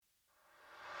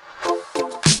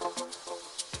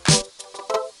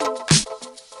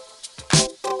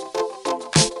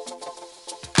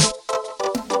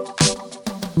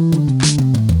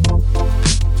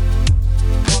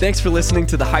Thanks for listening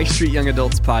to the High Street Young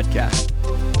Adults podcast.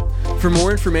 For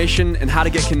more information and how to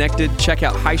get connected, check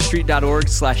out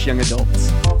highstreet.org/youngadults.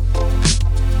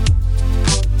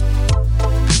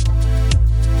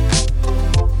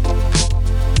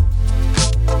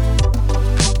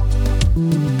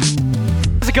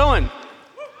 How's it going?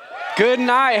 Good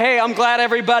night. Hey, I'm glad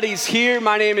everybody's here.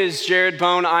 My name is Jared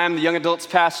Bone. I am the Young Adults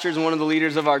pastor and one of the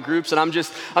leaders of our groups, and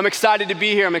I'm excited to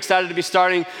be here. I'm excited to be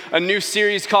starting a new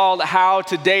series called How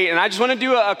to Date, and I just want to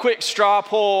do a quick straw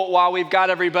poll while we've got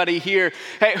everybody here.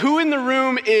 Hey, who in the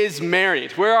room is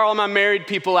married? Where are all my married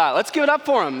people at? Let's give it up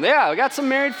for them. Yeah, we got some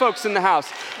married folks in the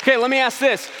house. Okay, let me ask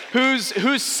this.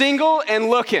 Who's single and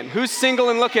looking? Who's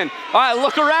single and looking? All right,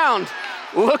 look around.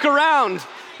 Look around.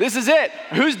 This is it.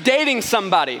 Who's dating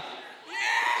somebody?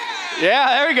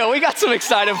 Yeah, there we go. We got some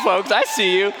excited folks. I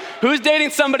see you. Who's dating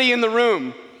somebody in the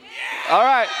room? All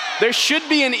right. There should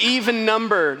be an even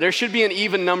number. There should be an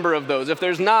even number of those. If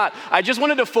there's not, I just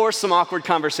wanted to force some awkward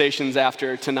conversations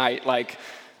after tonight. Like,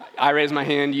 I raised my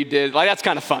hand, you did. Like, that's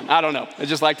kind of fun. I don't know. I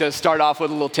just like to start off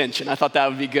with a little tension. I thought that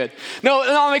would be good. No,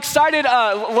 I'm excited.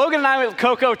 Logan and I with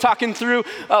Coco talking through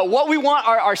what we want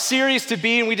our series to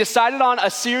be, and we decided on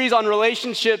a series on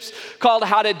relationships called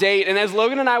How to Date. And as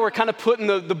Logan and I were kind of putting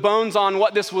the bones on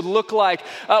what this would look like,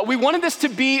 we wanted this to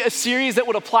be a series that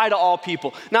would apply to all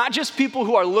people. Not just people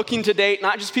who are looking to date,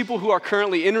 not just people who are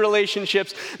currently in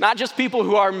relationships, not just people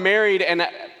who are married and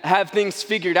have things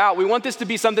figured out. We want this to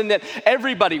be something that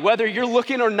everybody, whether you're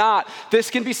looking or not,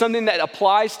 this can be something that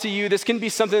applies to you. This can be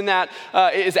something that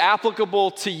is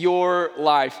applicable to your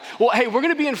life. Well, hey, we're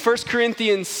going to be in 1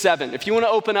 Corinthians 7. If you want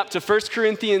to open up to 1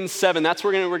 Corinthians 7, that's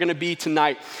where we're going to be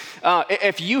tonight.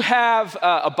 If you have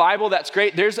a Bible, that's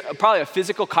great. There's probably a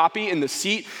physical copy in the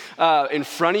seat in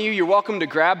front of you. You're welcome to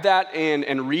grab that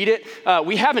and read it.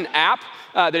 We have an app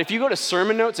that if you go to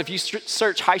sermon notes, if you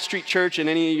search High Street Church in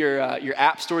any of your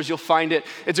app stores, you'll find it.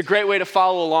 It's a great way to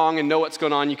follow along and know what's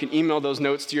going on. You can email those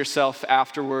notes to yourself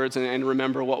afterwards and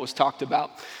remember what was talked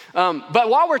about. But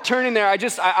while we're turning there,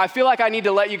 I feel like I need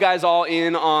to let you guys all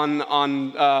in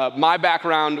on my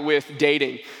background with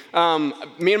dating.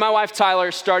 Me and my wife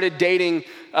Tyler started dating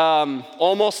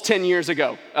almost 10 years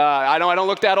ago. I know I don't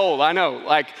look that old. I know,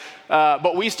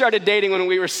 but we started dating when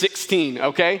we were 16,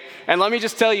 okay? And let me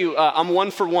just tell you, I'm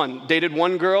one for one. Dated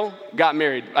one girl, got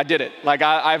married. I did it.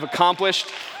 I've accomplished.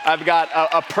 I've got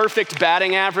a perfect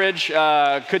batting average.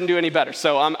 Couldn't do any better.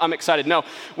 So I'm excited. No,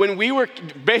 when we were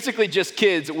basically just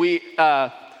kids,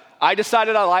 I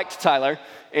decided I liked Tyler,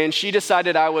 and she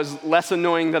decided I was less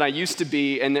annoying than I used to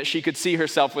be, and that she could see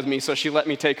herself with me. So she let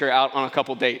me take her out on a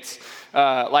couple dates.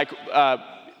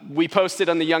 We posted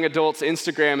on the Young Adults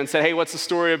Instagram and said, hey, what's the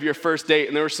story of your first date?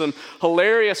 And there were some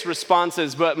hilarious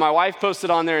responses, but my wife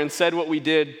posted on there and said what we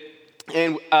did.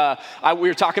 And we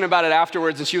were talking about it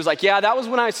afterwards, and she was like, yeah, that was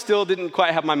when I still didn't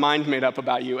quite have my mind made up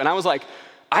about you. And I was like,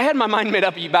 I had my mind made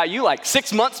up about you like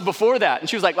 6 months before that. And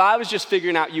she was like, well, I was just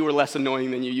figuring out you were less annoying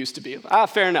than you used to be.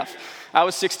 Fair enough. I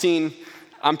was 16.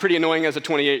 I'm pretty annoying as a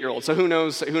 28-year-old, so who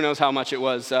knows how much it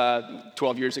was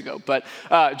 12 years ago. But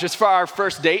just for our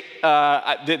first date,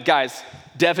 guys,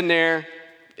 Devin there,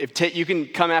 you can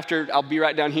come after, I'll be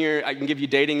right down here. I can give you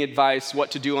dating advice,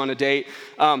 what to do on a date.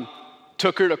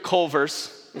 Took her to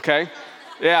Culver's, okay?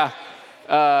 Yeah.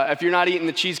 If you're not eating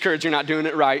the cheese curds, you're not doing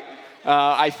it right.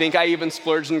 I think I even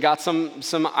splurged and got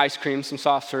some ice cream, some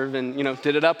soft serve, and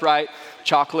did it up right.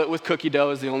 Chocolate with cookie dough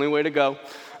is the only way to go.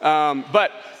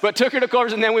 But took her to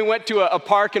Culver's, and then we went to a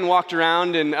park and walked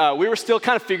around, and we were still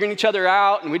kind of figuring each other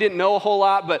out, and we didn't know a whole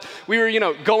lot, but we were,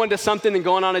 going to something and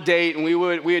going on a date, and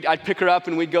I'd pick her up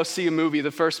and we'd go see a movie. The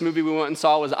first movie we went and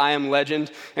saw was I Am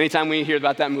Legend. Anytime we hear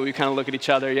about that movie, we kind of look at each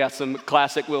other. Yeah, some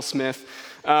classic Will Smith.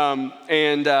 We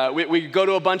go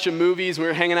to a bunch of movies. We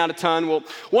were hanging out a ton. Well,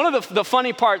 one of the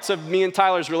funny parts of me and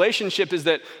Tyler's relationship is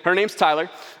that her name's Tyler,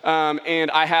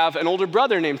 and I have an older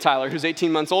brother named Tyler who's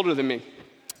 18 months older than me.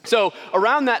 So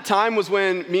around that time was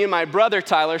when me and my brother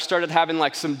Tyler started having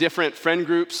some different friend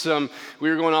groups. We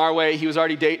were going our way. He was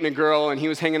already dating a girl, and he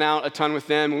was hanging out a ton with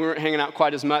them. We weren't hanging out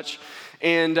quite as much.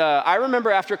 And I remember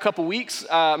after a couple weeks,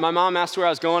 my mom asked where I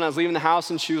was going. I was leaving the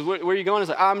house, and she was, where are you going? I was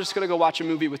like, I'm just going to go watch a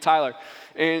movie with Tyler.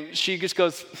 And she just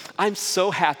goes, I'm so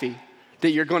happy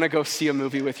that you're going to go see a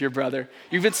movie with your brother.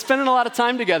 You've been spending a lot of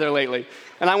time together lately.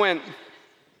 And I went,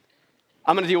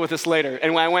 I'm going to deal with this later.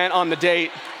 And when I went on the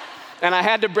date, and I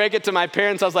had to break it to my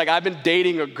parents, I was like, I've been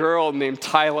dating a girl named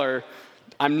Tyler.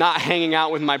 I'm not hanging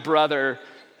out with my brother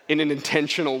in an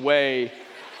intentional way.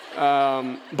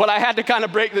 But I had to kind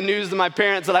of break the news to my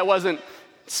parents that I wasn't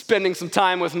spending some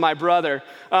time with my brother.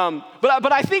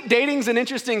 But I think dating's an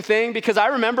interesting thing because I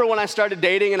remember when I started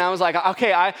dating and I was like,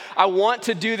 okay, I want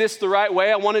to do this the right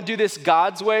way. I want to do this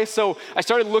God's way. So I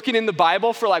started looking in the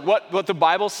Bible for like what the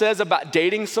Bible says about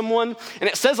dating someone. And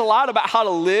it says a lot about how to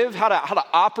live, how to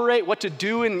operate, what to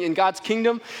do in God's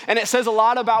kingdom. And it says a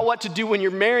lot about what to do when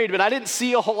you're married, but I didn't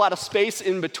see a whole lot of space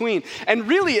in between. And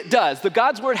really it does. The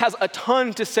God's word has a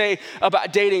ton to say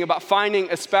about dating, about finding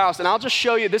a spouse. And I'll just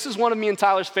show you, this is one of me and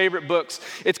Tyler's favorite books.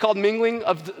 It's called The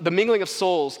Mingling of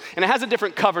Souls, and it has a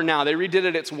different cover now. They redid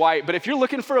it, it's white. But if you're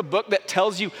looking for a book that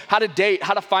tells you how to date,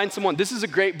 how to find someone, this is a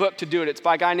great book to do it. It's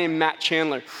by a guy named Matt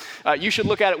Chandler. You should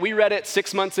look at it. We read it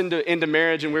 6 months into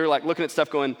marriage, and we were like looking at stuff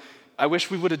going, I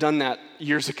wish we would have done that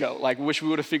years ago. Like, wish we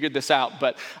would have figured this out.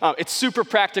 But it's super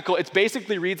practical. It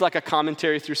basically reads like a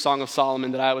commentary through Song of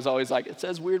Solomon that I was always like, it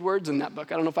says weird words in that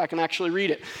book. I don't know if I can actually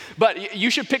read it. But you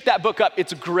should pick that book up.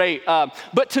 It's great.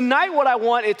 But tonight what I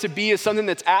want it to be is something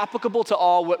that's applicable to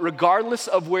all, regardless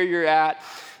of where you're at.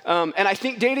 And I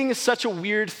think dating is such a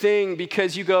weird thing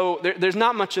because you go, there's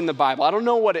not much in the Bible. I don't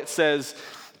know what it says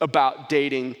about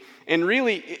dating. And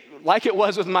really, like it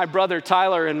was with my brother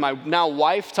Tyler and my now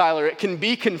wife Tyler, it can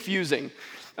be confusing.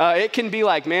 It can be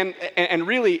like, man, and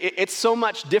really it's so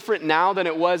much different now than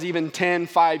it was even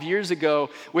 5 years ago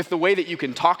with the way that you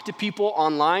can talk to people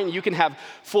online. You can have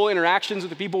full interactions with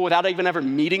the people without even ever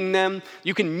meeting them.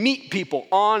 You can meet people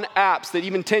on apps that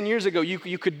even 10 years ago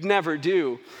you could never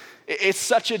do. It's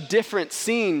such a different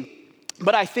scene.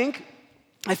 But I think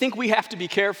we have to be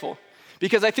careful.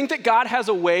 Because I think that God has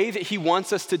a way that he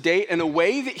wants us to date and a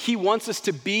way that he wants us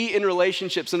to be in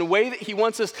relationships and a way that he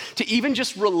wants us to even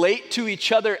just relate to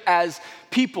each other as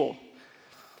people.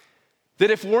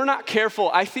 That if we're not careful,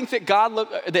 I think that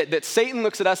that Satan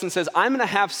looks at us and says, I'm gonna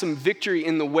have some victory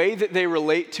in the way that they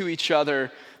relate to each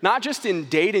other, not just in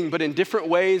dating, but in different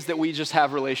ways that we just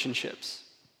have relationships.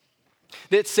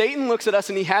 That Satan looks at us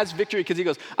and he has victory because he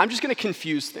goes, I'm just gonna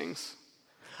confuse things.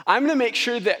 I'm gonna make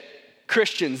sure that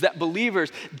Christians, that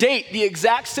believers date the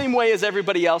exact same way as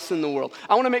everybody else in the world.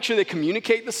 I want to make sure they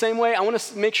communicate the same way. I want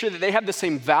to make sure that they have the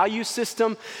same value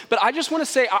system. But I just want to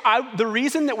say, the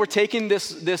reason that we're taking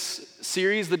this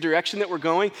series, the direction that we're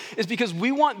going, is because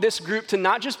we want this group to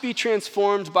not just be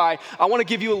transformed by, I want to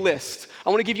give you a list.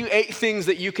 I want to give you 8 things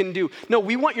that you can do. No,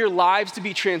 we want your lives to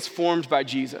be transformed by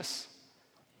Jesus.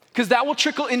 Because that will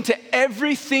trickle into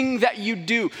everything that you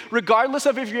do, regardless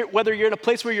of whether you're in a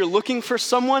place where you're looking for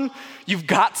someone, you've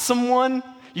got someone,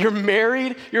 you're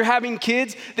married, you're having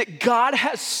kids, that God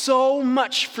has so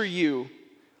much for you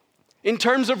in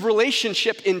terms of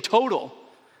relationship in total,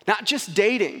 not just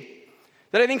dating.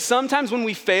 That I think sometimes when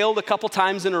we failed a couple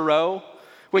times in a row,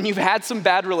 when you've had some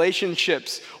bad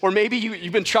relationships, or maybe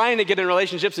you've been trying to get in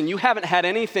relationships and you haven't had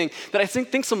anything, that I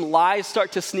think some lies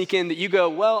start to sneak in that you go,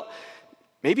 well,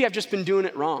 maybe I've just been doing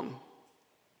it wrong.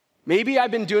 Maybe I've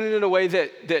been doing it in a way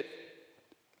that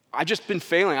I've just been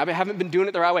failing. I haven't been doing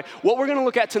it the right way. What we're gonna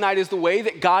look at tonight is the way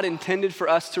that God intended for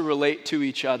us to relate to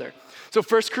each other. So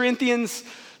 1 Corinthians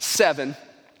 7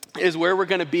 is where we're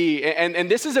gonna be.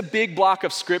 And this is a big block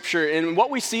of scripture. And what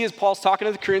we see is Paul's talking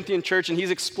to the Corinthian church and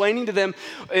he's explaining to them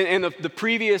in the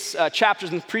previous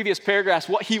chapters and previous paragraphs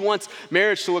what he wants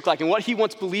marriage to look like and what he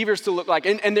wants believers to look like.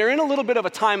 And they're in a little bit of a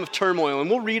time of turmoil. And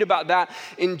we'll read about that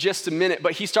in just a minute.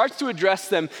 But he starts to address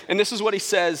them. And this is what he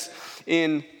says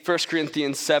in 1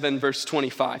 Corinthians 7, verse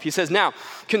 25. He says, now,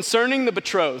 concerning the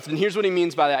betrothed, and here's what he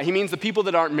means by that. He means the people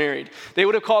that aren't married. They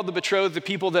would have called the betrothed the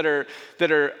people that are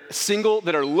single,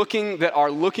 that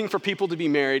are looking for people to be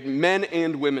married, men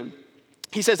and women.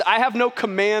 He says, I have no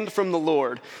command from the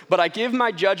Lord, but I give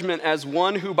my judgment as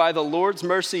one who by the Lord's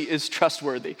mercy is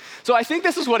trustworthy. So I think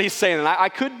this is what he's saying, and I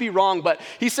could be wrong, but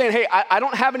he's saying, hey, I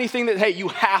don't have anything that, hey, you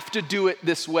have to do it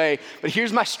this way, but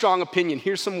here's my strong opinion.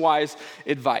 Here's some wise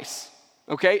advice.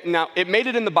 Okay, now it made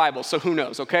it in the Bible, so who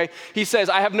knows, okay? He says,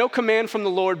 I have no command from the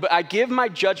Lord, but I give my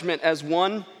judgment as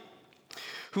one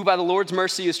who by the Lord's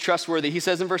mercy is trustworthy. He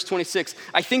says in verse 26,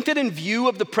 I think that in view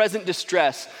of the present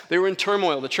distress, they were in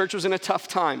turmoil, the church was in a tough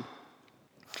time.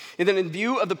 And then in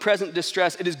view of the present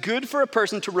distress, it is good for a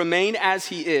person to remain as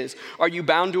he is. Are you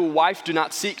bound to a wife? Do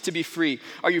not seek to be free.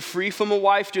 Are you free from a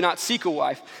wife? Do not seek a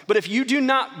wife. But if you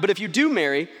do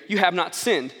marry, you have not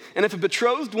sinned. And if a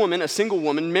betrothed woman, a single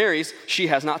woman, marries, she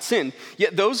has not sinned.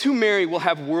 Yet those who marry will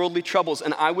have worldly troubles,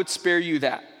 and I would spare you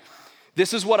that.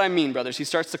 This is what I mean, brothers. He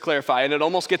starts to clarify, and it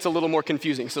almost gets a little more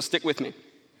confusing, so stick with me.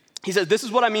 He says, this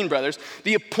is what I mean, brothers.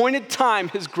 The appointed time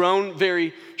has grown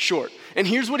very short. And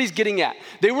here's what he's getting at.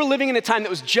 They were living in a time that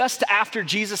was just after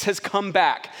Jesus has come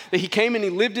back, that he came and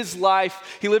he lived his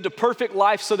life. He lived a perfect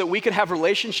life so that we could have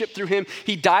relationship through him.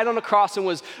 He died on a cross and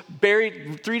was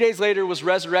buried. 3 days later was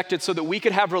resurrected so that we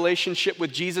could have relationship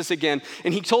with Jesus again.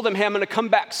 And he told them, hey, I'm going to come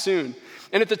back soon.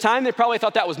 And at the time, they probably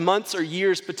thought that was months or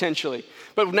years potentially.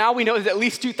 But now we know that at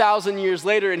least 2,000 years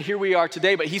later, and here we are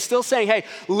today. But he's still saying, hey,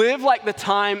 live like the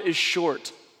time is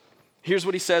short. Here's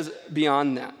what he says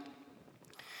beyond that.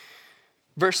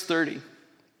 Verse 29.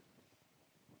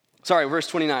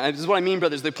 This is what I mean,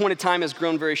 brothers. The appointed time has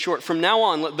grown very short. From now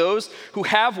on, let those who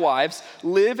have wives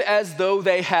live as though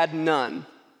they had none.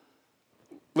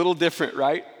 Little different,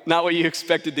 right? Not what you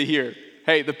expected to hear.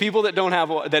 Hey, the people that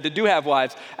do have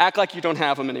wives, act like you don't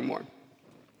have them anymore.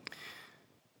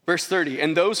 Verse 30,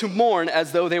 and those who mourn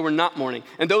as though they were not mourning,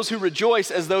 and those who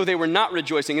rejoice as though they were not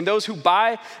rejoicing, and those who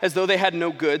buy as though they had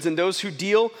no goods, and those who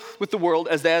deal with the world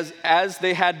as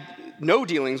they had no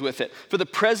dealings with it. For the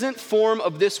present form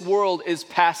of this world is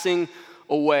passing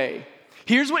away.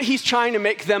 Here's what he's trying to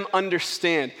make them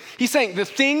understand. He's saying the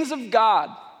things of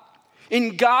God,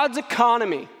 in God's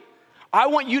economy, I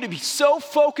want you to be so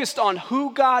focused on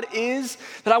who God is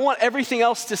that I want everything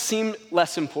else to seem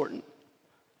less important.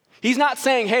 He's not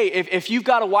saying, hey, if you've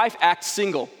got a wife, act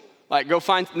single. Like go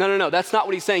find, no, that's not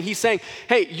what he's saying. He's saying,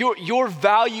 hey, your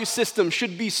value system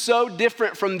should be so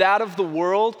different from that of the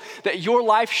world that your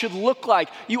life should look like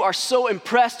you are so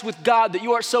impressed with God, that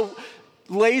you are so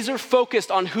laser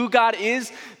focused on who God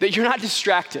is that you're not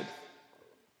distracted.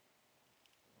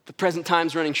 The present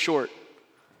time's running short.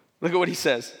 Look at what he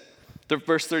says.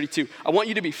 Verse 32, I want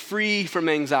you to be free from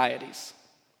anxieties.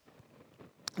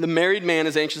 The married man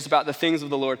is anxious about the things of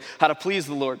the Lord, how to please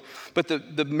the Lord. But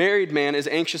the married man is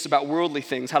anxious about worldly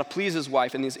things, how to please his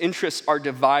wife, and these interests are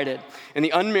divided. And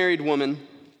the unmarried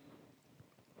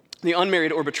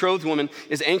or betrothed woman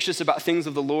is anxious about things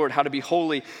of the Lord, how to be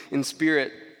holy in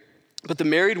spirit. But the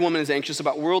married woman is anxious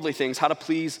about worldly things, how to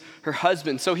please her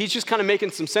husband. So he's just kind of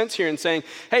making some sense here and saying,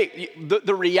 hey,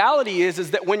 the reality is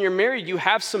that when you're married, you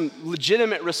have some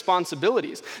legitimate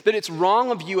responsibilities. That it's wrong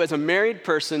of you as a married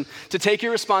person to take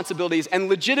your responsibilities and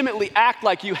legitimately act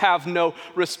like you have no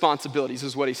responsibilities,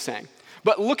 is what he's saying.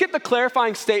 But look at the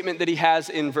clarifying statement that he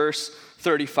has in verse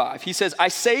 35. He says, I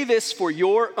say this for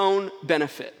your own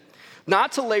benefit,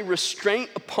 not to lay restraint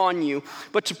upon you,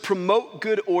 but to promote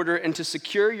good order and to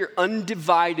secure your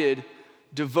undivided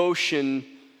devotion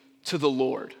to the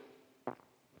Lord.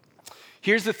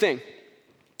 Here's the thing.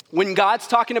 When God's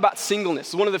talking about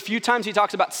singleness, one of the few times he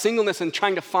talks about singleness and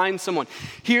trying to find someone,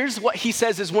 here's what he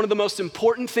says is one of the most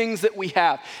important things that we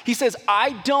have. He says,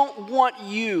 I don't want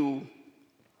you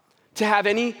to have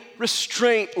any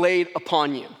restraint laid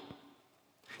upon you.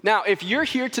 Now, if you're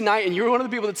here tonight and you're one of the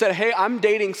people that said, hey, I'm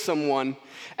dating someone,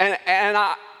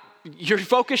 your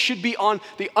focus should be on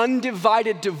the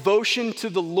undivided devotion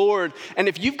to the Lord. And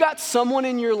if you've got someone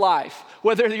in your life,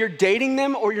 whether you're dating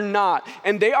them or you're not,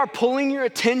 and they are pulling your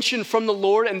attention from the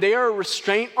Lord and they are a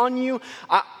restraint on you,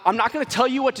 I'm not going to tell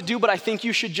you what to do, but I think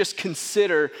you should just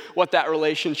consider what that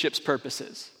relationship's purpose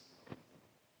is.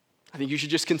 I think you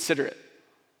should just consider it.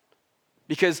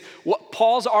 Because what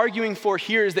Paul's arguing for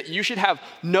here is that you should have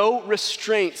no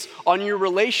restraints on your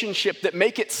relationship that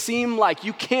make it seem like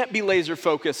you can't be laser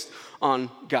focused on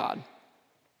God.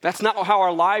 That's not how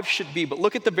our lives should be. But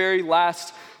look at the very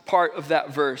last part of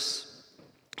that verse.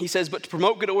 He says, but to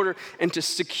promote good order and to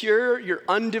secure your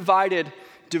undivided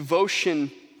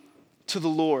devotion to the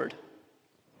Lord.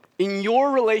 In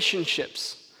your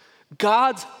relationships,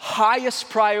 God's highest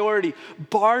priority,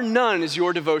 bar none, is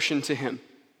your devotion to him.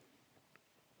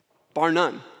 Bar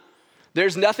none.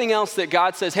 There's nothing else that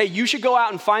God says, hey, you should go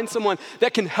out and find someone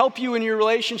that can help you in your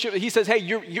relationship. He says, hey,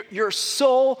 your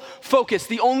sole focus,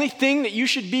 the only thing that you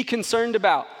should be concerned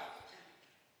about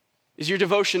is your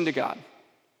devotion to God.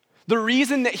 The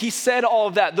reason that he said all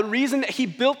of that, the reason that he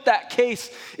built that case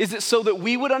is that so that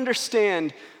we would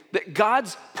understand that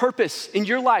God's purpose in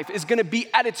your life is going to be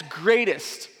at its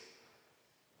greatest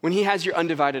when he has your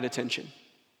undivided attention.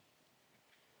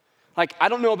 Like, I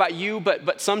don't know about you,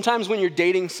 but sometimes when you're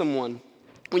dating someone,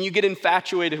 when you get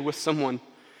infatuated with someone,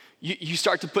 you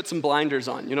start to put some blinders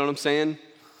on, you know what I'm saying?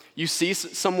 You see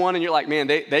someone and you're like, man,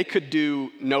 they could do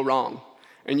no wrong.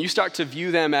 And you start to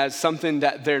view them as something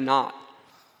that they're not.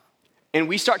 And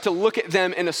we start to look at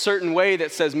them in a certain way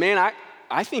that says, man,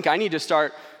 I think I need to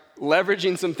start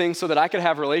leveraging some things so that I could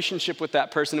have a relationship with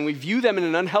that person. And we view them in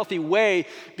an unhealthy way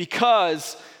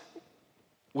because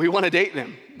we want to date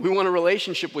them. We want a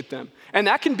relationship with them. And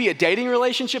that can be a dating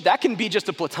relationship. That can be just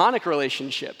a platonic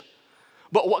relationship.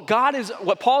 But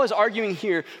what Paul is arguing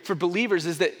here for believers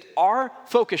is that our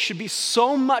focus should be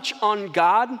so much on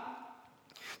God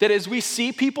that as we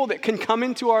see people that can come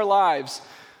into our lives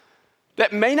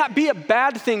that may not be a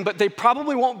bad thing, but they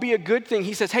probably won't be a good thing,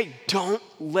 he says, hey, don't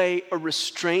lay a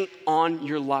restraint on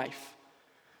your life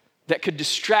that could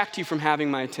distract you from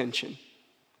having my attention.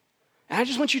 And I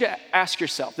just want you to ask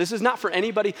yourself, this is not for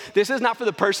anybody, this is not for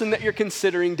the person that you're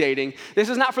considering dating, this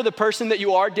is not for the person that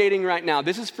you are dating right now,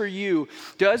 this is for you.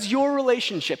 Does your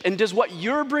relationship and does what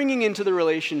you're bringing into the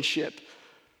relationship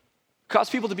cause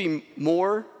people to be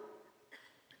more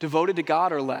devoted to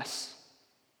God or less?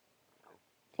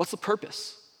 What's the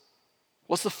purpose?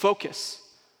 What's the focus?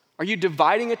 Are you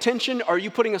dividing attention or are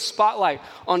you putting a spotlight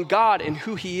on God and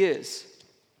who He is?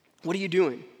 What are you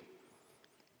doing?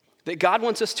 That God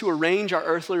wants us to arrange our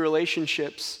earthly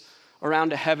relationships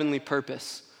around a heavenly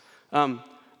purpose.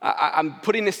 I'm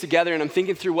putting this together and I'm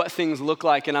thinking through what things look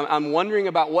like, and I'm wondering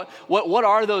about what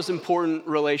are those important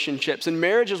relationships. And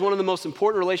marriage is one of the most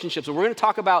important relationships. And we're going to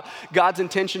talk about God's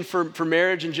intention for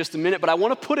marriage in just a minute, but I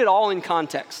want to put it all in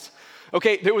context.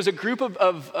 Okay, there was a group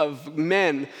of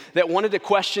men that wanted to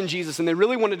question Jesus, and they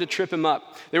really wanted to trip him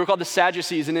up. They were called the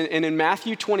Sadducees, and in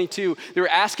Matthew 22, they were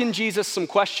asking Jesus some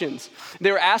questions. They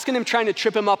were asking him, trying to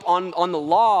trip him up on the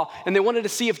law, and they wanted to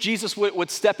see if Jesus would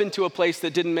step into a place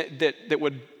that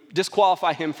would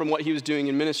disqualify him from what he was doing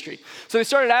in ministry. So they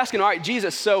started asking, all right,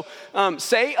 Jesus, so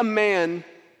say a man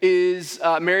is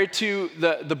married to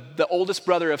the oldest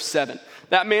brother of 7.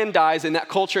 That man dies. In that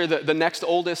culture, the next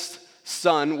oldest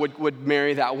son would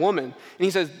marry that woman. And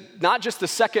he says, not just the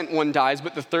second one dies,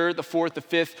 but the third, the fourth, the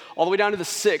fifth, all the way down to the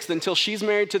 6th until she's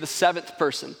married to the 7th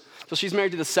person. So she's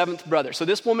married to the 7th brother. So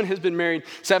this woman has been married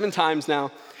 7 times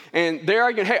now. And they're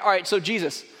arguing, hey, all right, so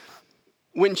Jesus,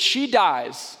 when she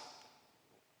dies,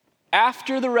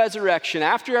 after the resurrection,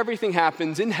 after everything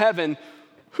happens in heaven,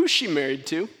 who's she married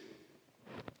to?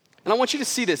 And I want you to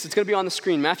see this. It's going to be on the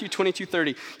screen. Matthew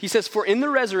 22:30. He says, for in the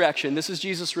resurrection, this is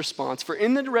Jesus' response, for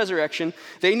in the resurrection,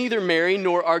 they neither marry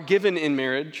nor are given in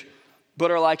marriage,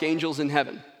 but are like angels in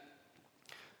heaven.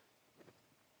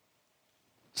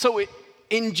 So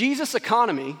in Jesus'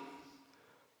 economy,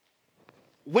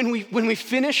 when we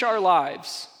finish our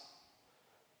lives,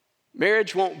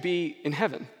 marriage won't be in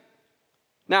heaven.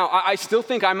 Now, I still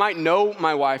think I might know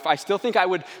my wife. I still think I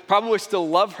would probably still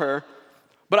love her.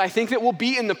 But I think that we'll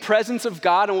be in the presence of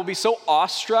God and we'll be so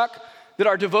awestruck that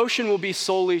our devotion will be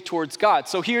solely towards God.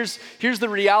 So here's the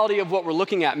reality of what we're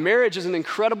looking at. Marriage is an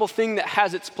incredible thing that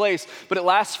has its place, but it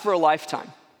lasts for a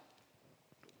lifetime.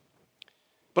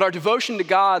 But our devotion to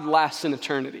God lasts in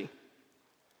eternity.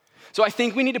 So I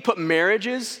think we need to put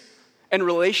marriages and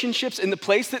relationships in the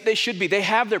place that they should be. They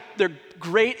have their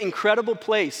great, incredible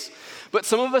place. But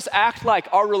some of us act like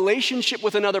our relationship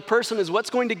with another person is what's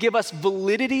going to give us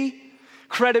validity,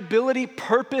 credibility,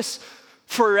 purpose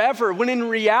forever, when in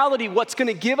reality, what's going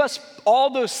to give us all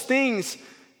those things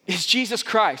is Jesus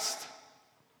Christ.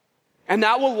 And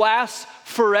that will last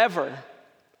forever.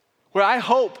 Where I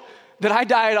hope that I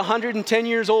die at 110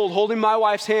 years old holding my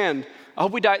wife's hand. I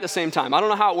hope we die at the same time. I don't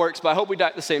know how it works, but I hope we die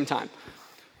at the same time.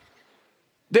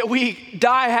 That we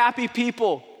die happy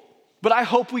people, but I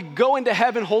hope we go into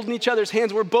heaven holding each other's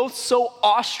hands. We're both so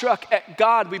awestruck at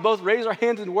God. We both raise our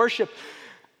hands in worship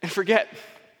and forget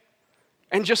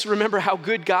and just remember how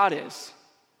good God is.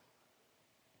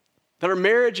 That our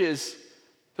marriages,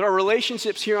 that our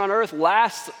relationships here on earth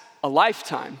last a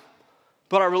lifetime,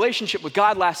 but our relationship with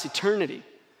God lasts eternity.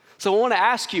 So I want to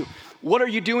ask you, what are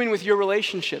you doing with your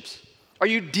relationships? Are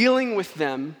you dealing with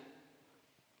them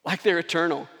like they're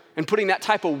eternal and putting that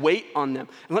type of weight on them?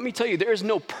 And let me tell you, there is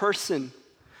no person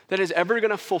that is ever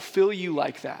going to fulfill you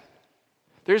like that.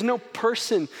 There's no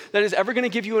person that is ever going to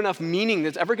give you enough meaning,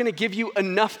 that's ever going to give you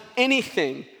enough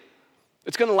anything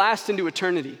that's going to last into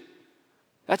eternity.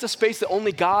 That's a space that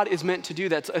only God is meant to do.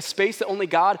 That's a space that only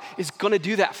God is going to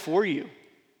do that for you.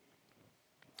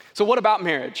 So what about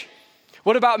marriage?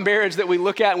 What about marriage that we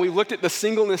look at, and we looked at the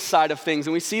singleness side of things,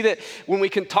 and we see that when we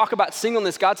can talk about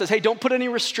singleness, God says, hey, don't put any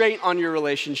restraint on your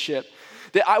relationship.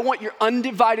 That I want your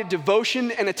undivided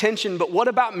devotion and attention, but what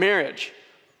about marriage?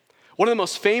 One of the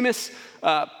most famous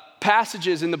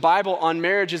passages in the Bible on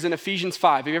marriage is in Ephesians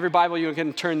 5. If you have your Bible, you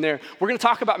can turn there. We're going to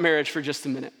talk about marriage for just a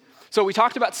minute. So we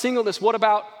talked about singleness. What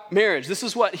about marriage? This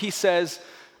is what he says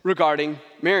regarding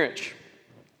marriage.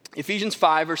 Ephesians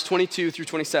 5, verse 22 through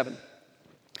 27.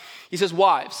 He says,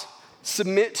 wives,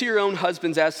 submit to your own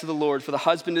husbands as to the Lord, for the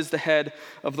husband is the head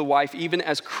of the wife, even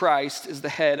as Christ is the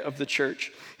head of the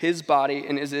church, his body,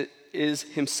 and is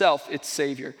himself its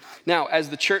Savior. Now, as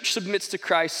the church submits to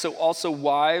Christ, so also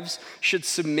wives should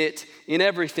submit in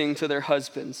everything to their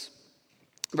husbands.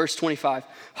 Verse 25,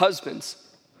 husbands,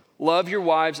 love your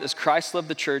wives as Christ loved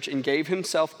the church and gave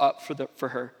himself up for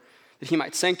her, that he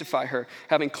might sanctify her,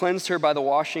 having cleansed her by the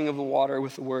washing of the water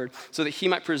with the word, so that he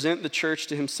might present the church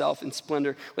to himself in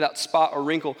splendor, without spot or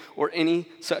wrinkle or any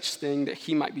such thing, that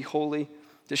she might be holy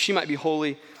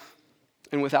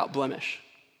and without blemish.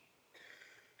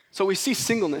 So we see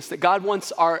singleness, that God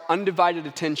wants our undivided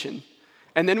attention.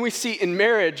 And then we see in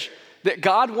marriage that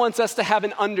God wants us to have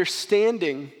an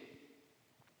understanding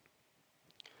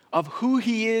of who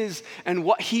he is and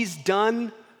what he's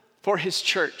done for his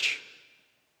church.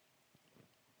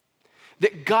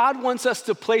 That God wants us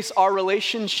to place our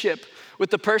relationship with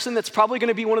the person that's probably going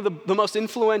to be one of the most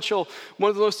influential, one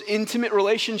of the most intimate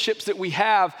relationships that we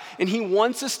have, and he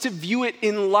wants us to view it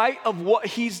in light of what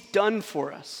he's done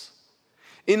for us,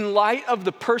 in light of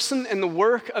the person and the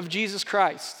work of Jesus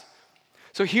Christ.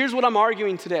 So here's what I'm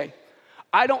arguing today.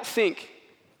 I don't think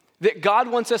that God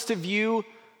wants us to view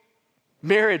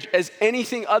marriage as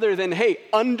anything other than, hey,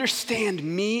 understand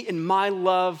me and my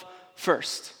love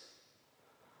first.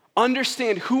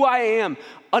 Understand who I am,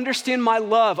 understand my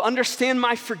love, understand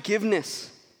my forgiveness.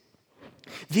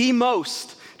 The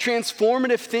most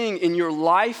transformative thing in your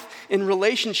life and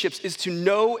relationships is to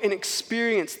know and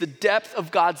experience the depth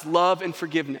of God's love and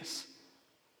forgiveness.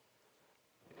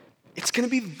 It's going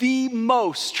to be the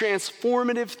most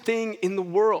transformative thing in the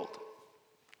world.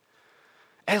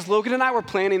 As Logan and I were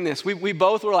planning this, we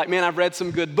both were like, man, I've read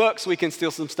some good books. We can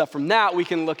steal some stuff from that. We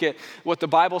can look at what the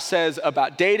Bible says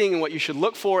about dating and what you should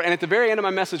look for. And at the very end of my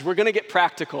message, we're going to get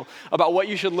practical about what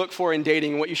you should look for in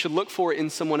dating and what you should look for in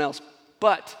someone else.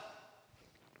 But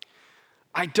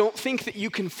I don't think that you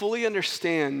can fully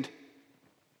understand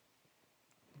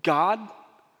God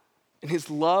and his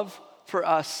love for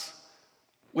us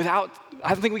I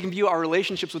don't think we can view our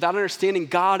relationships without understanding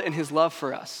God and his love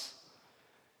for us.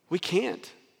 We can't.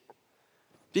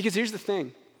 Because here's the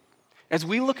thing. As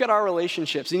we look at our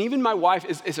relationships, and even my wife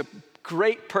is a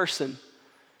great person,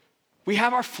 we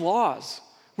have our flaws.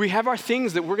 We have our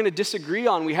things that we're going to disagree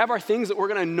on. We have our things that we're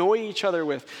going to annoy each other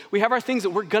with. We have our things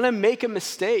that we're going to make a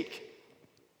mistake.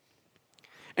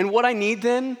 And what I need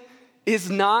then is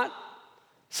not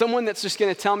someone that's just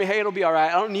going to tell me, hey, it'll be all right.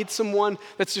 I don't need someone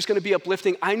that's just going to be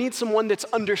uplifting. I need someone that's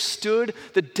understood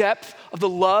the depth of the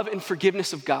love and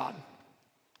forgiveness of God.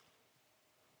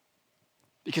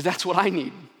 Because that's what I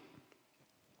need.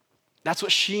 That's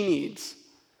what she needs.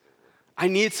 I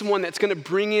need someone that's going to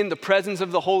bring in the presence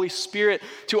of the Holy Spirit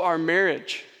to our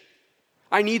marriage.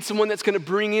 I need someone that's going to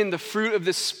bring in the fruit of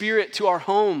the Spirit to our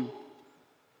home.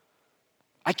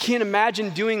 I can't imagine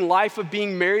doing life of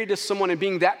being married to someone and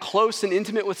being that close and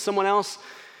intimate with someone else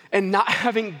and not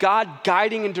having God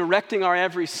guiding and directing our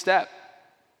every step.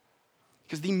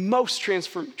 Because the most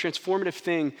transformative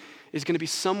thing is going to be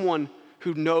someone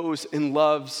who knows and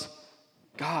loves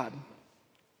God.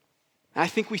 And I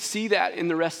think we see that in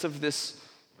the rest of this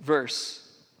verse.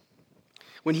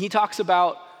 When he talks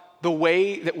about the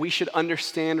way that we should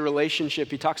understand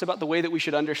relationship, he talks about the way that we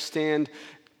should understand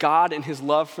God and his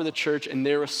love for the church and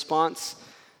their response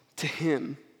to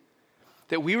him.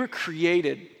 That we were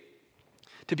created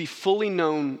to be fully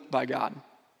known by God.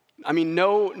 I mean,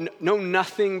 no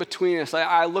nothing between us.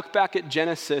 I look back at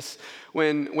Genesis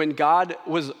when God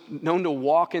was known to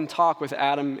walk and talk with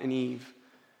Adam and Eve.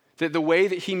 That the way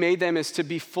that he made them is to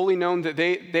be fully known, that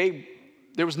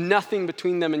there was nothing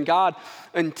between them and God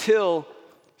until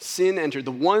sin entered.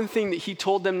 The one thing that he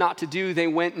told them not to do, they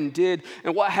went and did.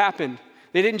 And what happened?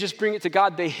 They didn't just bring it to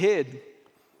God, they hid.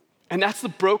 And that's the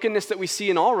brokenness that we see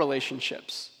in all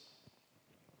relationships.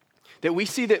 That we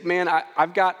see that, man,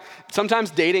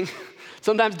 sometimes dating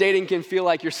can feel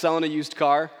like you're selling a used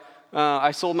car.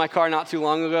 I sold my car not too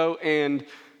long ago, and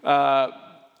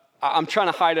I'm trying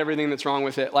to hide everything that's wrong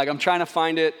with it. Like, I'm trying to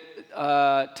find it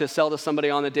to sell to somebody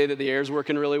on the day that the air's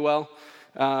working really well.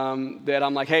 That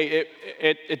I'm like, hey,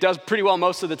 it does pretty well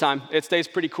most of the time. It stays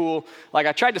pretty cool. Like,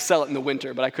 I tried to sell it in the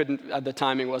winter, but I couldn't, the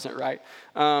timing wasn't right.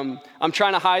 I'm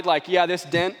trying to hide, like, yeah, this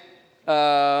dent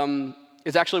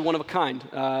is actually one of a kind.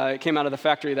 It came out of the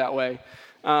factory that way.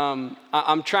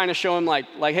 I'm trying to show him, like,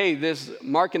 hey, this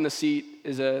mark in the seat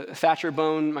is a Thatcher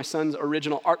Bone, my son's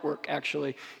original artwork,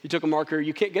 actually. He took a marker.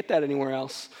 You can't get that anywhere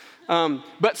else.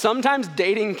 But sometimes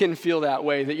dating can feel that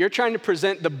way, that you're trying to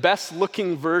present the best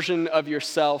looking version of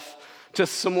yourself to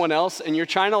someone else, and you're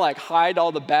trying to, like, hide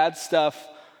all the bad stuff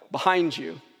behind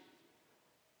you.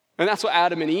 And that's what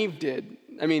Adam and Eve did.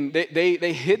 I mean,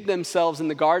 they hid themselves in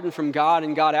the garden from God,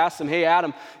 and God asked them, hey,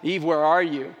 Adam, Eve, where are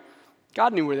you?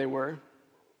 God knew where they were.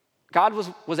 God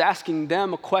was asking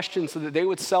them a question so that they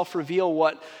would self-reveal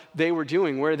what they were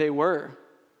doing, where they were.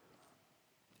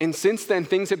 And since then,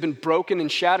 things have been broken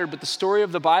and shattered, but the story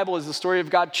of the Bible is the story of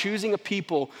God choosing a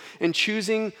people and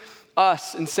choosing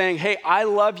us and saying, hey, I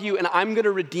love you and I'm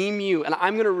gonna redeem you and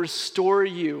I'm gonna restore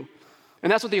you.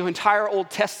 And that's what the entire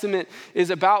Old Testament is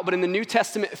about. But in the New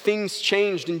Testament, things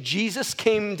changed and Jesus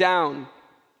came down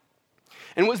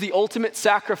and was the ultimate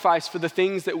sacrifice for the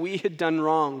things that we had done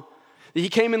wrong. He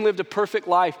came and lived a perfect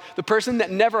life. The person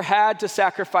that never had to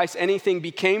sacrifice anything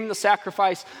became the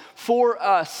sacrifice for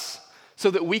us so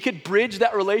that we could bridge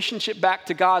that relationship back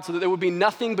to God, so that there would be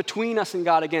nothing between us and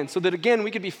God again, so that again,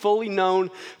 we could be fully known,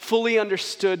 fully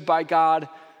understood by God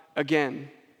again.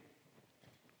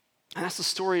 And that's the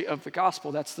story of the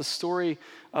gospel. That's the story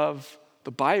of the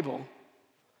Bible.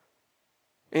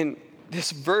 In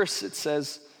this verse, it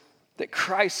says that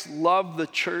Christ loved the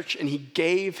church and he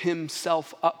gave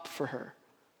himself up for her.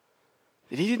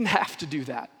 That he didn't have to do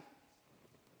that.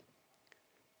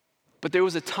 But there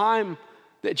was a time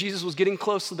that Jesus was getting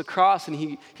close to the cross and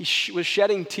he was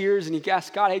shedding tears and he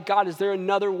asked God, hey, God, is there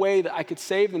another way that I could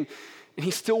save them? And he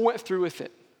still went through with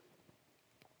it.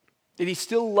 That he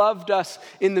still loved us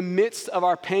in the midst of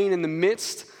our pain, in the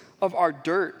midst of our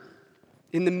dirt,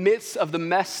 in the midst of the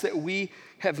mess that we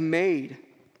have made.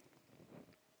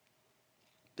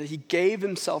 That he gave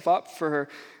himself up for her.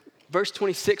 Verse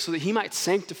 26, so that he might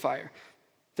sanctify her.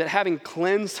 That having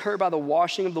cleansed her by the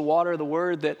washing of the water of the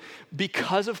word, that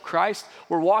because of Christ,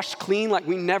 we're washed clean like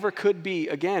we never could be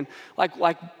again.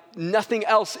 Like nothing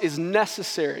else is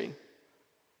necessary.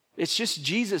 It's just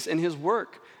Jesus and his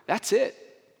work. That's it.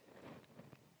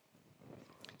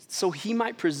 So he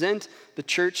might present the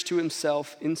church to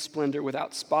himself in splendor,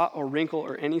 without spot or wrinkle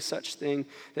or any such thing,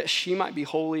 that she might be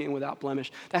holy and without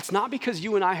blemish. That's not because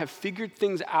you and I have figured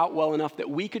things out well enough that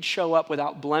we could show up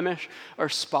without blemish or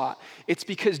spot. It's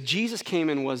because Jesus came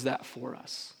and was that for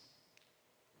us.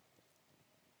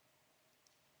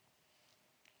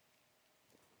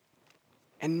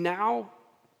 And now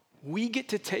we get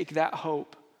to take that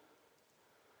hope.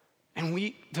 And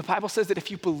the Bible says that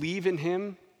if you believe in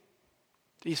him,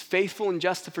 that he's faithful and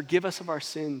just to forgive us of our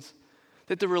sins,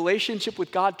 that the relationship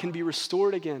with God can be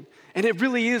restored again. And it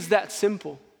really is that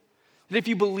simple. That if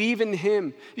you believe in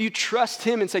him, you trust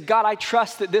him and say, God, I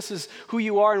trust that this is who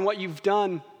you are and what you've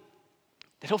done,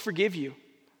 that he'll forgive you.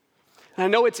 And I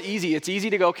know it's easy. It's easy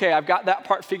to go, okay, I've got that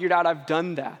part figured out. I've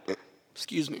done that.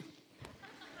 Excuse me.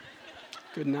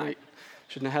 Good night.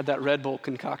 Shouldn't have had that Red Bull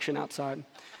concoction outside.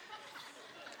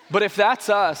 But if that's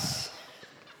us,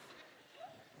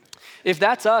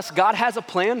 God has a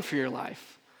plan for your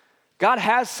life. God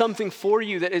has something for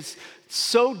you that is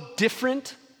so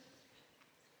different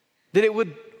that it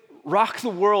would rock the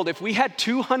world. If we had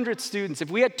 200 students, if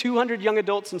we had 200 young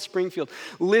adults in Springfield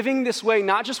living this way,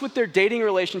 not just with their dating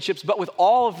relationships, but with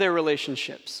all of their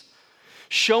relationships,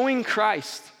 showing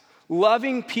Christ,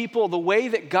 loving people the way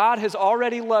that God has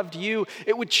already loved you,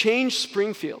 it would change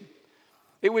Springfield.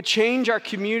 It would change our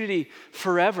community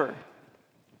forever.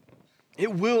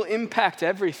 It will impact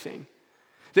everything.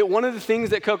 That one of the things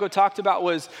that Coco talked about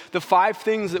was the 5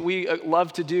 things that we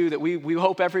love to do, that we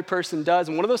hope every person does.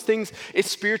 And one of those things is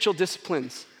spiritual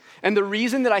disciplines. And the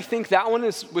reason that I think that one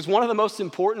was one of the most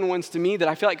important ones to me, that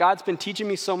I feel like God's been teaching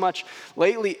me so much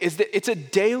lately, is that it's a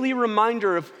daily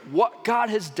reminder of what God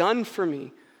has done for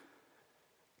me.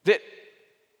 That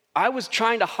I was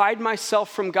trying to hide myself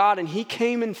from God and he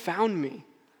came and found me.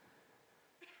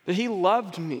 That he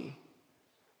loved me.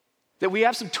 That we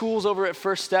have some tools over at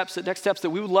First Steps, at Next Steps,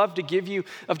 that we would love to give you,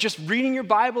 of just reading your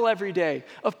Bible every day,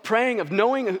 of praying, of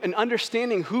knowing and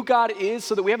understanding who God is,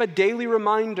 so that we have a daily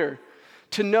reminder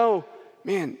to know,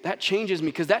 man, that changes me,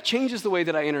 because that changes the way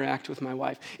that I interact with my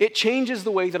wife. It changes the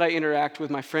way that I interact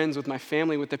with my friends, with my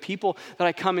family, with the people that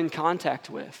I come in contact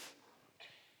with.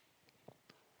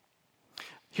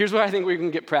 Here's where I think we can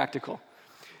get practical.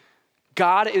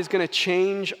 God is going to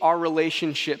change our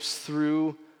relationships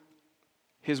through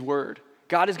his word.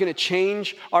 God is going to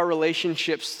change our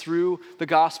relationships through the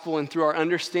gospel and through our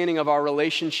understanding of our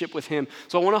relationship with him.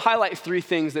 So I want to highlight 3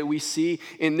 things that we see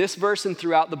in this verse and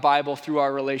throughout the Bible through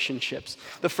our relationships.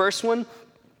 The first one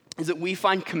is that we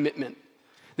find commitment.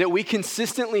 That we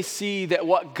consistently see that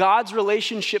what God's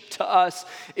relationship to us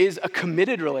is a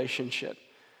committed relationship.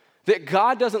 That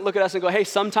God doesn't look at us and go, hey,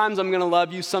 sometimes I'm going to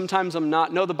love you, sometimes I'm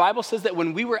not. No, the Bible says that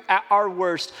when we were at our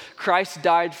worst, Christ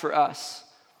died for us.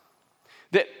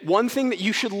 That one thing that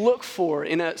you should look for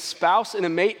in a spouse, in a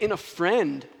mate, in a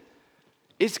friend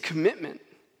is commitment.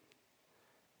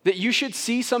 That you should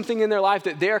see something in their life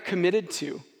that they are committed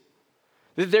to.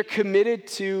 That they're committed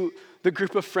to the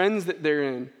group of friends that they're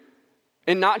in.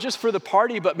 And not just for the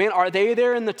party, but man, are they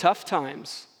there in the tough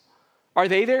times? Are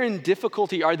they there in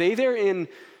difficulty? Are they there in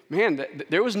man,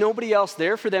 there was nobody else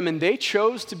there for them, and they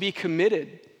chose to be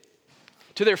committed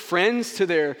to their friends, to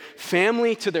their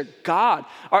family, to their God.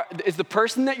 Is the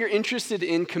person that you're interested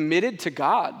in committed to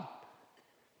God?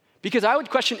 Because I would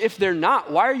question, if they're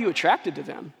not, why are you attracted to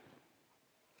them?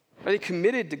 Are they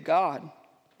committed to God?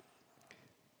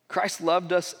 Christ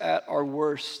loved us at our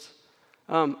worst.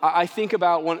 I think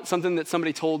about something that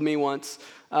somebody told me once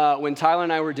when Tyler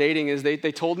and I were dating, is they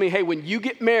told me, hey, when you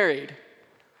get married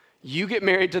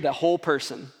to the whole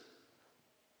person.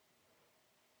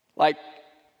 Like,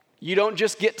 you don't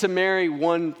just get to marry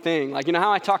one thing. Like, you know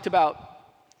how I talked about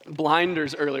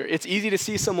blinders earlier? It's easy to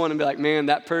see someone and be like, man,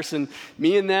 that person,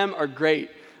 me and them are great.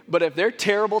 But if they're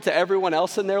terrible to everyone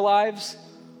else in their lives,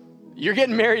 you're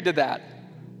getting married to that.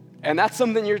 And that's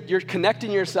something you're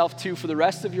connecting yourself to for the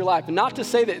rest of your life. And not to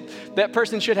say that that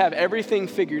person should have everything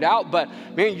figured out, but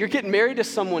man, you're getting married to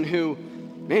someone who,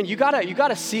 man, you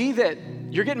gotta see that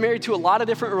you're getting married to a lot of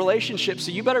different relationships.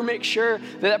 So you better make sure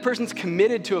that person's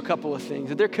committed to a couple of things,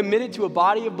 that they're committed to a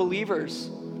body of believers.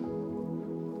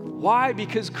 Why?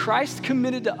 Because Christ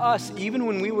committed to us even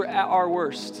when we were at our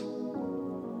worst.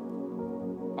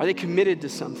 Are they committed to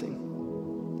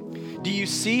something? Do you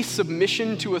see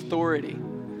submission to authority?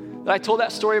 I told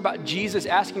that story about Jesus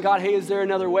asking God, hey, is there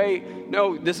another way?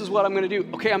 No, this is what I'm going to do.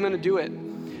 Okay, I'm going to do it.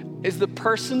 Is the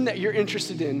person that you're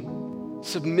interested in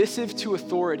submissive to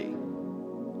authority?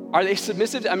 Are they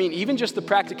submissive? I mean, even just the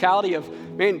practicality of,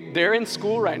 man, they're in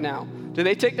school right now. Do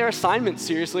they take their assignments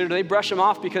seriously, or do they brush them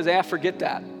off because, I forget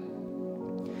that?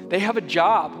 They have a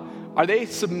job. Are they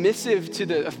submissive to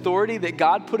the authority that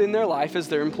God put in their life as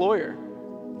their employer?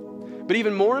 But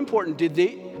even more important,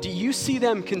 do you see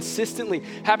them consistently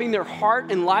having their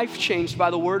heart and life changed by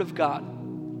the Word of God?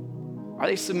 Are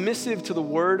they submissive to the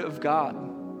Word of God?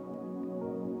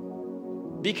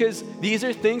 Because these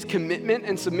are things, commitment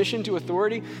and submission to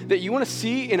authority, that you want to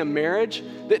see in a marriage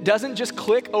that doesn't just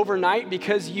click overnight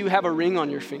because you have a ring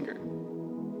on your finger.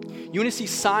 You want to see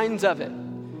signs of it.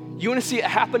 You want to see it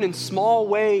happen in small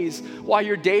ways while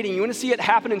you're dating. You want to see it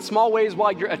happen in small ways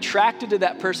while you're attracted to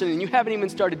that person and you haven't even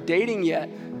started dating yet.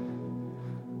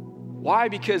 Why?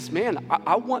 Because, man,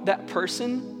 I want that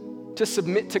person to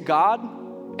submit to God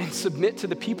and submit to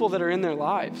the people that are in their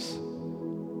lives.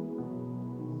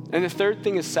 And the third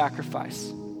thing is sacrifice.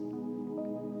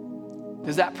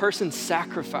 Does that person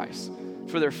sacrifice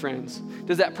for their friends?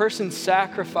 Does that person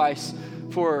sacrifice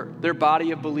for their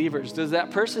body of believers? Does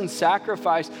that person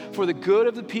sacrifice for the good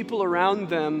of the people around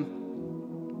them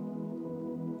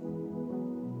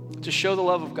to show the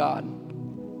love of God?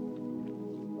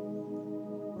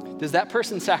 Does that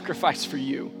person sacrifice for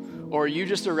you, or are you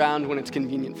just around when it's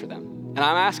convenient for them? And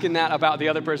I'm asking that about the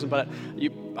other person, but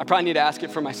I probably need to ask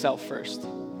it for myself first.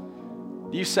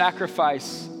 Do you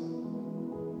sacrifice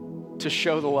to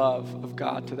show the love of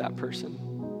God to that person?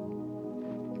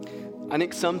 I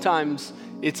think sometimes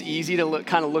it's easy to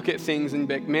look at things and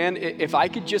be like, man, if I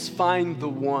could just find the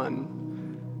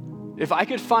one, if I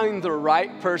could find the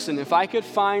right person, if I could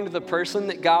find the person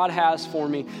that God has for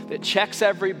me, that checks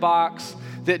every box,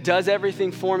 that does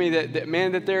everything for me, that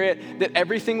they're it, that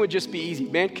everything would just be easy.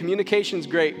 Man, communication's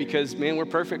great because, man, we're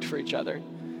perfect for each other.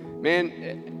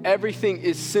 Man, everything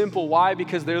is simple. Why?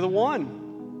 Because they're the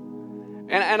one.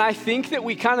 And I think that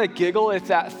we kind of giggle at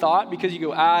that thought because you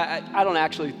go, I don't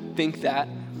actually think that.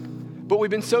 But we've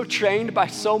been so trained by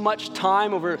so much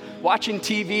time over watching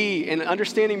TV and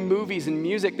understanding movies and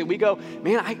music that we go,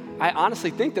 man, I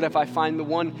honestly think that if I find the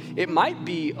one, it might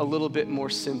be a little bit more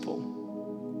simple.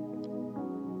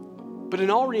 But in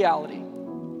all reality,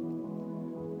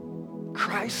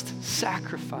 Christ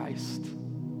sacrificed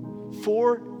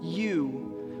for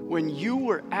you when you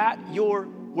were at your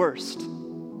worst.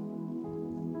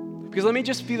 Because let me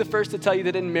just be the first to tell you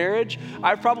that in marriage,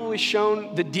 I've probably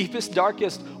shown the deepest,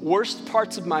 darkest, worst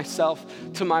parts of myself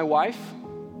to my wife,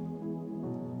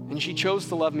 and she chose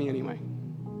to love me anyway.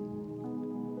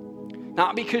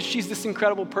 Not because she's this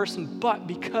incredible person, but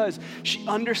because she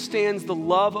understands the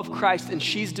love of Christ and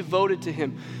she's devoted to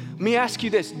him. Let me ask you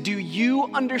this. Do you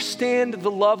understand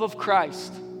the love of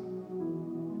Christ?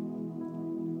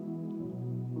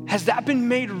 Has that been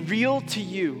made real to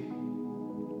you?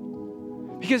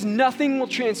 Because nothing will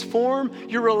transform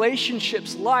your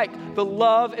relationships like the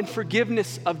love and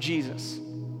forgiveness of Jesus.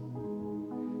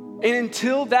 And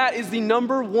until that is the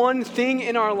number one thing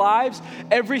in our lives,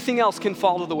 everything else can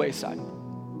fall to the wayside.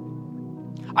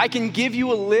 I can give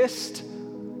you a list,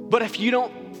 but if you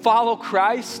don't follow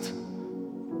Christ,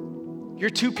 you're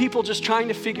two people just trying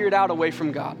to figure it out away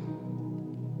from God.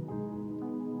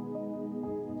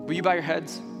 Will you bow your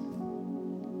heads?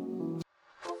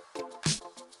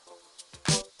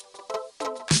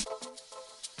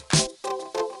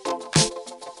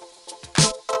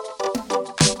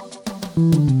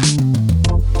 you.